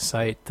that is a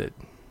sight that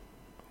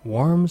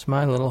warms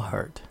my little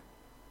heart.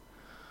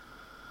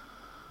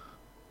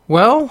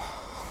 Well,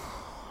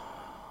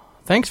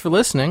 thanks for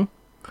listening.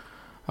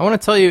 I want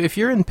to tell you, if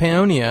you're in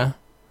Paonia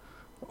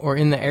or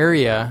in the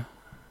area,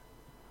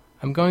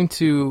 I'm going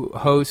to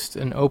host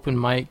an open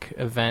mic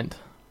event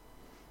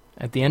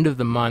at the end of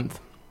the month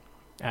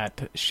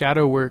at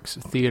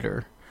Shadowworks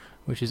Theater,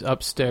 which is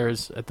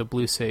upstairs at the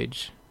Blue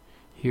Sage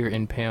here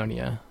in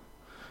Paonia.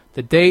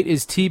 The date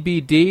is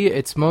TBD.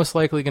 It's most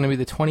likely going to be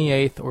the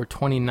 28th or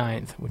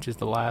 29th, which is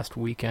the last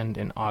weekend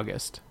in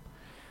August.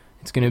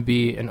 It's going to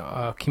be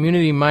a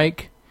community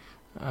mic,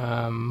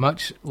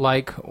 much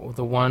like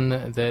the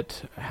one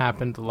that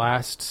happened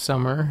last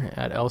summer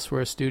at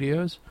Elsewhere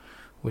Studios,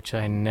 which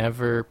I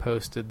never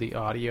posted the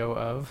audio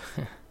of.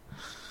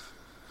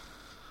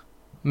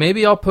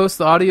 Maybe I'll post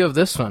the audio of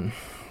this one,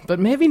 but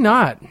maybe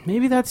not.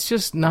 Maybe that's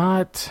just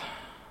not...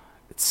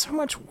 It's so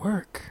much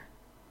work.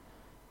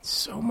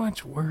 So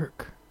much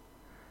work.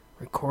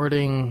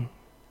 Recording,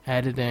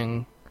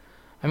 editing.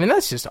 I mean,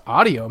 that's just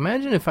audio.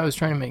 Imagine if I was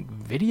trying to make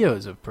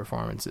videos of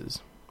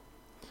performances.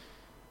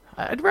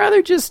 I'd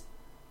rather just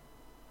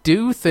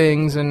do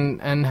things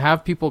and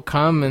have people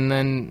come and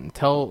then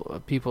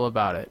tell people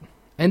about it.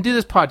 And do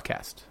this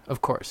podcast,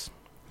 of course.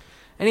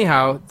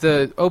 Anyhow,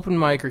 the open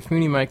mic or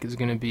community mic is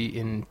going to be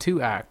in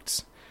 2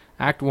 acts.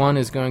 Act 1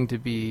 is going to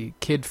be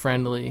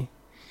kid-friendly,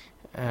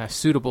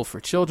 suitable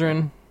for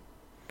children.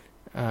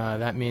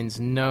 That means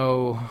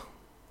no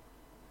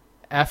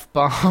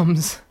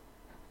F-bombs,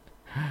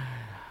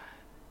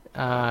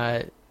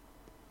 no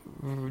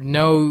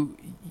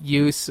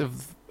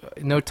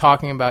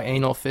talking about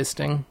anal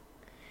fisting.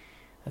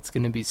 That's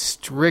going to be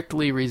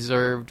strictly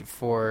reserved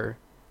for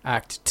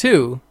Act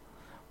 2,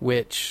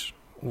 which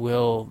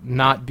will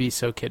not be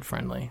so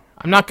kid-friendly.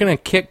 I'm not going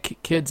to kick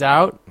kids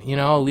out,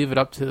 I'll leave it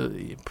up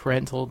to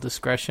parental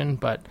discretion,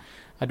 but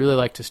I'd really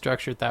like to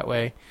structure it that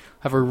way.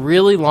 Have a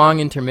really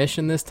long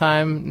intermission this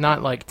time,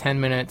 not like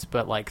 10 minutes,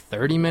 but like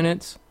 30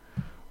 minutes,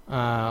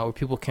 where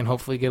people can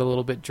hopefully get a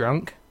little bit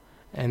drunk.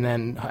 And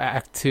then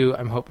Act 2,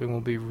 I'm hoping will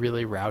be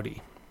really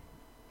rowdy.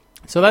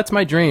 So that's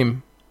my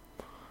dream.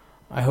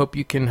 I hope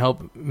you can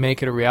help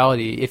make it a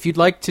reality. If you'd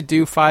like to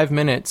do 5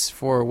 minutes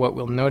for what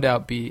will no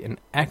doubt be an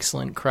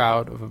excellent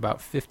crowd of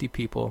about 50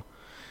 people,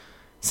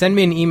 send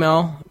me an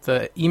email.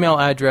 The email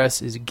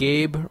address is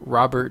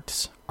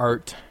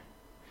GabeRobertsArt,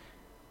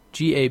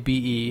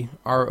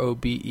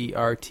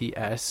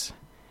 GabeRobertsArt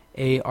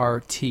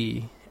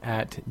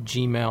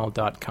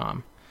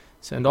 @gmail.com.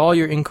 Send all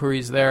your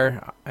inquiries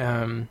there.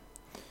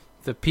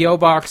 The P.O.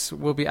 Box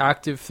will be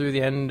active through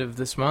the end of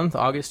this month,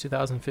 August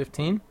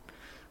 2015.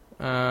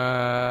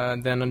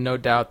 Then no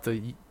doubt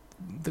the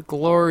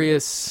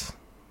glorious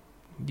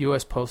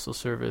U.S. Postal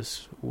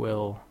Service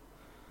will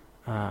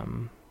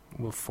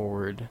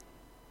forward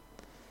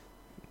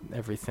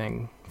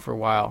everything for a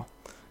while.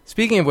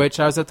 Speaking of which,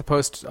 I was at the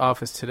post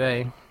office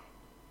today,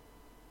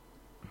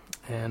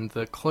 and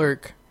the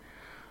clerk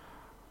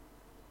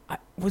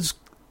was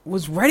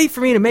ready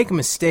for me to make a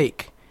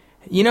mistake.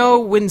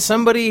 When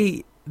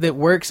somebody that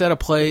works at a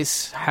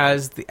place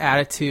has the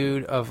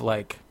attitude of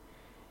like,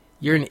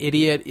 you're an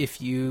idiot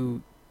if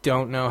you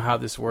don't know how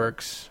this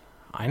works.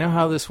 I know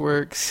how this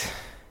works.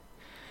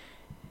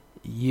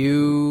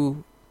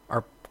 You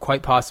are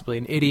quite possibly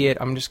an idiot.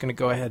 I'm just going to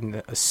go ahead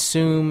and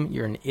assume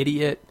you're an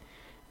idiot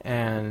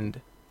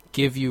and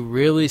give you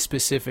really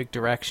specific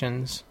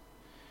directions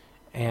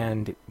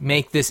and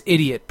make this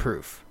idiot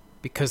proof.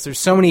 Because there's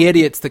so many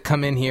idiots that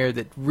come in here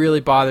that really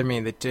bother me,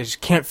 that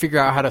just can't figure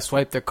out how to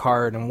swipe their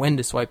card and when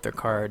to swipe their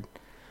card,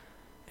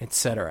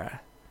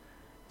 etc.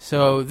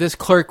 So this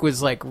clerk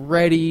was like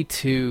ready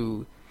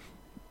to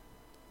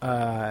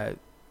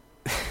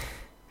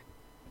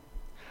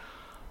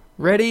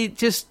ready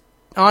just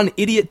on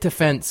idiot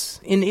defense,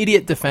 in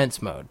idiot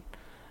defense mode.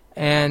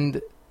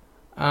 And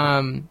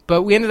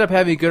but we ended up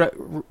having a good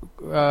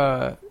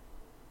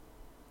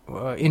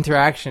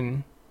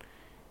interaction,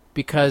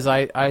 because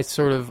I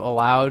sort of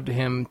allowed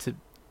him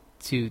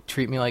to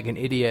treat me like an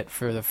idiot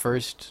for the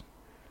first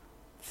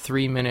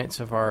 3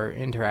 minutes of our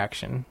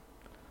interaction.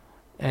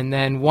 And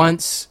then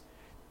once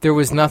there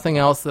was nothing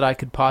else that I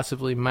could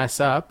possibly mess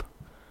up,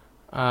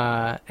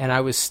 and I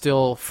was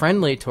still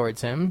friendly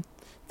towards him,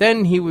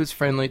 then he was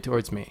friendly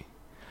towards me.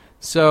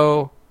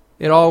 So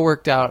it all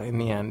worked out in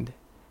the end.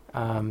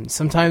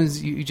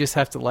 Sometimes you just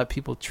have to let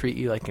people treat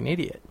you like an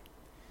idiot.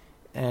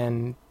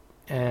 And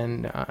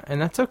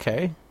that's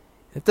okay.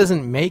 It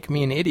doesn't make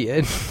me an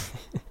idiot.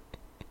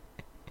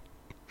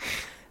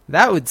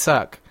 That would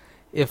suck.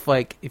 If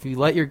you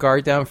let your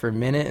guard down for a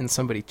minute and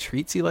somebody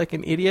treats you like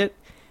an idiot,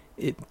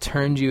 it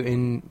turned you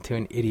into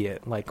an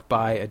idiot. Like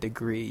by a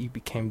degree, you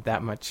became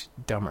that much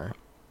dumber.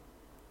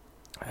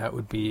 That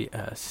would be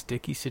a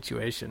sticky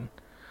situation.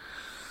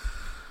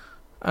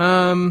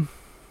 I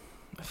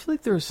feel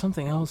like there was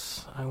something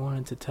else I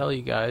wanted to tell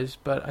you guys,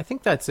 but I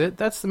think that's it.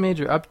 That's the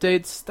major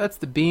updates. That's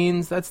the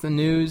beans. That's the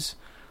news.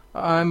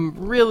 I'm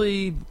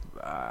really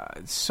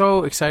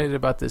so excited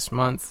about this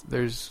month.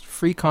 There's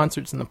free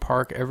concerts in the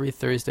park every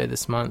Thursday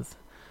this month.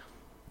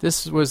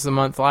 This was the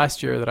month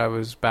last year that I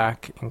was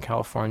back in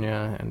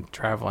California and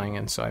traveling,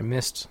 and so I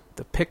missed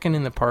the Pickin'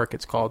 in the Park,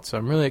 it's called, so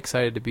I'm really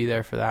excited to be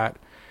there for that.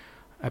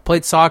 I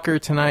played soccer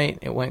tonight.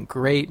 It went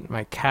great.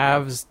 My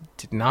calves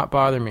did not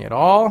bother me at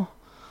all.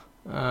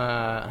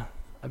 I've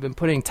been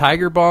putting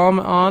Tiger Balm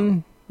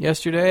on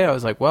yesterday. I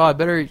was like, well, I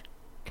better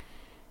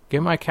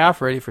get my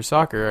calf ready for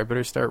soccer. I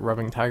better start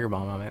rubbing Tiger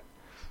Balm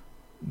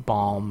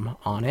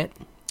on it.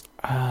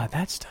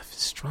 That stuff is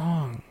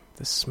strong.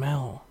 The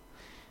smell.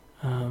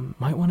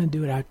 Might want to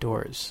do it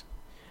outdoors.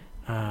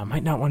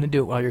 Might not want to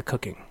do it while you're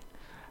cooking.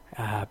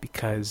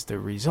 Because the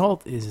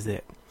result is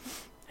that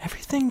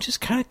everything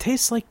just kind of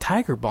tastes like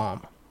Tiger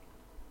Balm.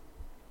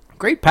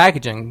 Great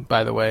packaging,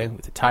 by the way,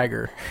 with the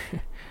tiger.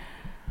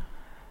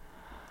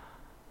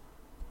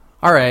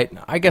 All right,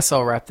 I guess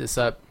I'll wrap this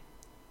up.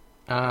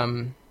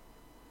 Thanks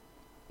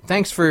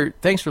for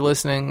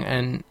listening,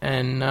 and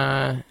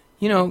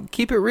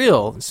keep it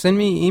real. Send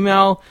me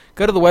email.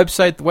 Go to the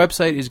website. The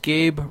website is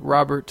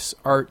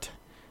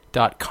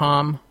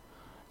GabeRobertsArt.com.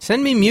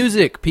 Send me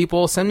music,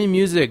 people. Send me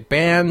music.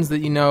 Bands that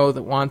you know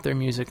that want their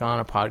music on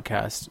a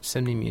podcast.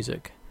 Send me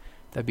music.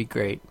 That'd be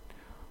great.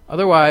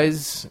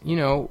 Otherwise,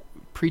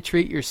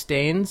 pre-treat your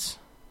stains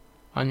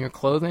on your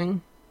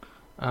clothing.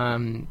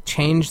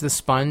 change the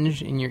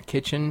sponge in your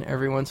kitchen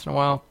every once in a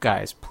while.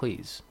 Guys,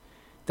 please.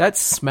 That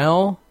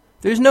smell,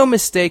 there's no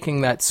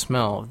mistaking that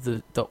smell,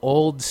 the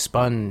old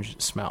sponge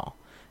smell.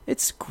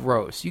 It's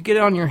gross. You get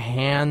it on your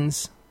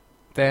hands,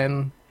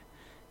 then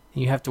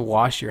you have to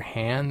wash your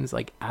hands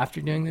like after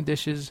doing the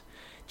dishes.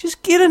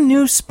 Just get a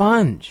new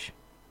sponge.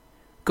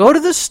 Go to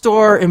the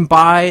store and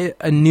buy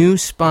a new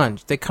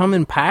sponge. They come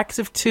in packs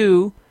of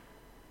 2.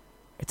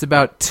 It's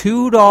about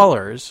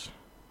 $2.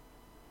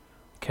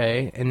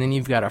 Okay, and then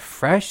you've got a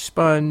fresh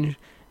sponge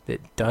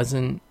that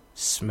doesn't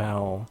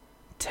smell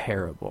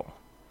terrible.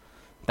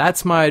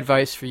 That's my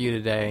advice for you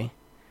today.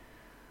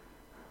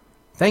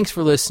 Thanks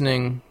for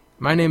listening.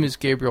 My name is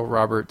Gabriel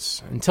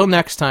Roberts. Until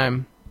next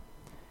time,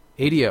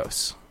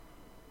 adios.